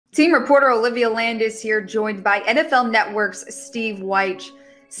Team reporter Olivia Landis here, joined by NFL Network's Steve Wyche.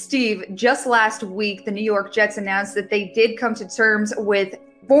 Steve, just last week, the New York Jets announced that they did come to terms with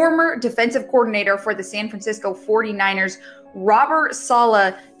former defensive coordinator for the San Francisco 49ers, Robert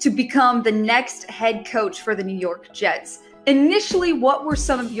Saleh, to become the next head coach for the New York Jets. Initially, what were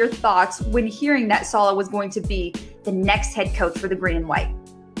some of your thoughts when hearing that Saleh was going to be the next head coach for the Green and White?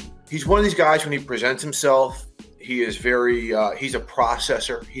 He's one of these guys, when he presents himself, he is he's a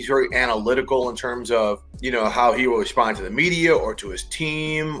processor. He's very analytical in terms of, how he will respond to the media or to his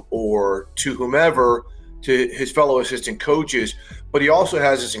team or to whomever, to his fellow assistant coaches. But he also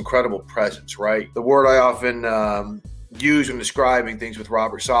has this incredible presence, right? The word I often use when describing things with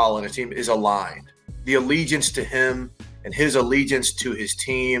Robert Saleh and his team is aligned. The allegiance to him and his allegiance to his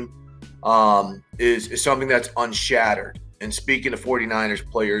team is something that's unshattered. And speaking to 49ers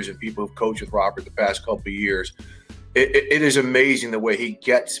players and people who've coached with Robert the past couple of years, it is amazing the way he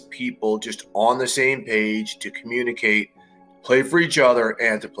gets people just on the same page to communicate, play for each other,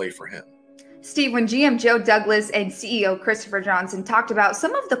 and to play for him. Steve, when GM Joe Douglas and CEO Christopher Johnson talked about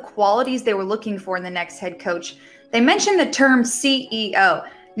some of the qualities they were looking for in the next head coach, they mentioned the term CEO.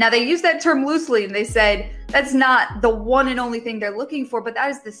 Now, they use that term loosely, and they said that's not the one and only thing they're looking for, but that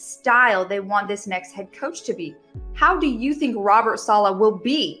is the style they want this next head coach to be. How do you think Robert Saleh will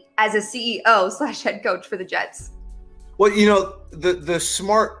be as a CEO/head coach for the Jets? Well, the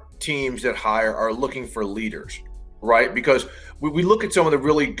smart teams that hire are looking for leaders, right? Because we look at some of the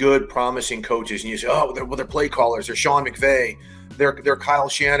really good, promising coaches, and you say, they're play callers. They're Sean McVay. They're Kyle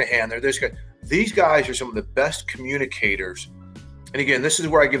Shanahan. They're this guy. These guys are some of the best communicators. And again, this is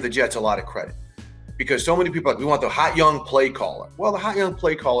where I give the Jets a lot of credit, because so many people we want the hot young play caller. Well, the hot young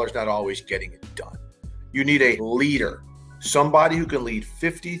play caller is not always getting it done. You need a leader, somebody who can lead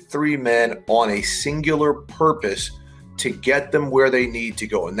 53 men on a singular purpose to get them where they need to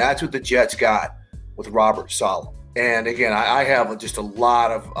go. And that's what the Jets got with Robert Saleh. And again, I have just a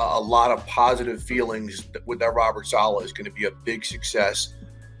lot of positive feelings that Robert Saleh is going to be a big success,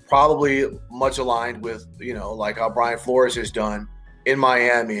 probably much aligned with, like how Brian Flores has done in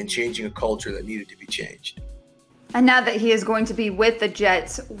Miami and changing a culture that needed to be changed. And now that he is going to be with the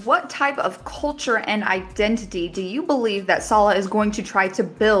Jets, what type of culture and identity do you believe that Saleh is going to try to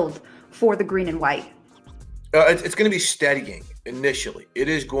build for the Green and White? It's going to be steadying initially. It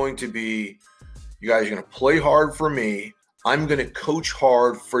is going to be, you guys are going to play hard for me. I'm going to coach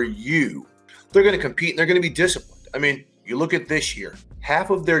hard for you. They're going to compete and they're going to be disciplined. I mean, you look at this year,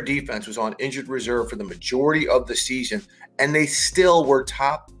 half of their defense was on injured reserve for the majority of the season, and they still were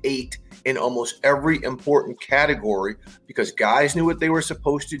top 8 in almost every important category because guys knew what they were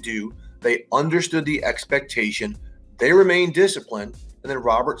supposed to do. They understood the expectation. They remained disciplined, and then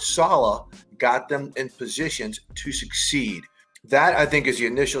Robert Saleh got them in positions to succeed. That, I think, is the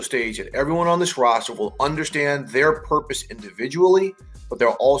initial stage that everyone on this roster will understand their purpose individually, but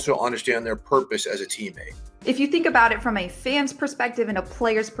they'll also understand their purpose as a teammate. If you think about it from a fan's perspective and a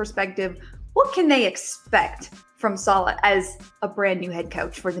player's perspective, what can they expect from Saleh as a brand new head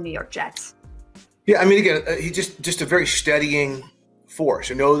coach for the New York Jets? Yeah, I mean, again, he's just a very steadying force.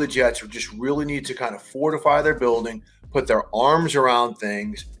 The Jets just really need to kind of fortify their building, put their arms around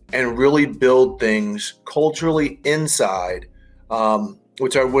things, and really build things culturally inside,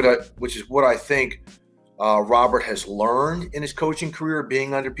 which is what I think Robert has learned in his coaching career,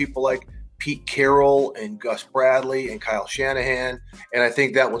 being under people like Pete Carroll and Gus Bradley and Kyle Shanahan, and I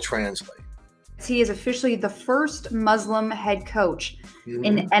think that will translate. He is officially the first Muslim head coach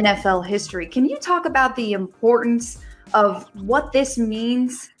in NFL history. Can you talk about the importance of what this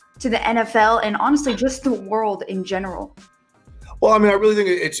means to the NFL and honestly just the world in general? Well, I mean, I really think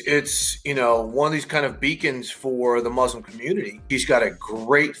it's one of these kind of beacons for the Muslim community. He's got a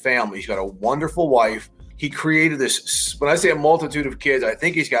great family. He's got a wonderful wife. He created this, when I say a multitude of kids, I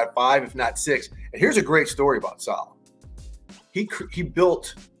think he's got 5, if not 6. And here's a great story about Saleh. He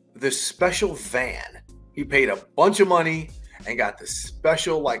built this special van. He paid a bunch of money and got this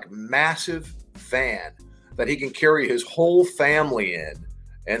special, massive van that he can carry his whole family in,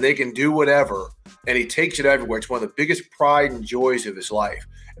 and they can do whatever. And he takes it everywhere. It's one of the biggest pride and joys of his life.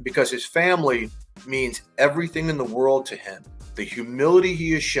 And because his family means everything in the world to him, the humility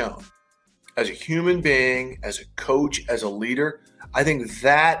he has shown as a human being, as a coach, as a leader, I think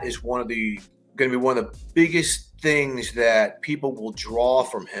that is going to be one of the biggest things that people will draw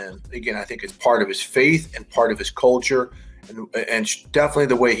from him. Again, I think it's part of his faith and part of his culture, and definitely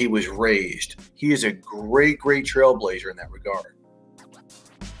the way he was raised. He is a great, great trailblazer in that regard.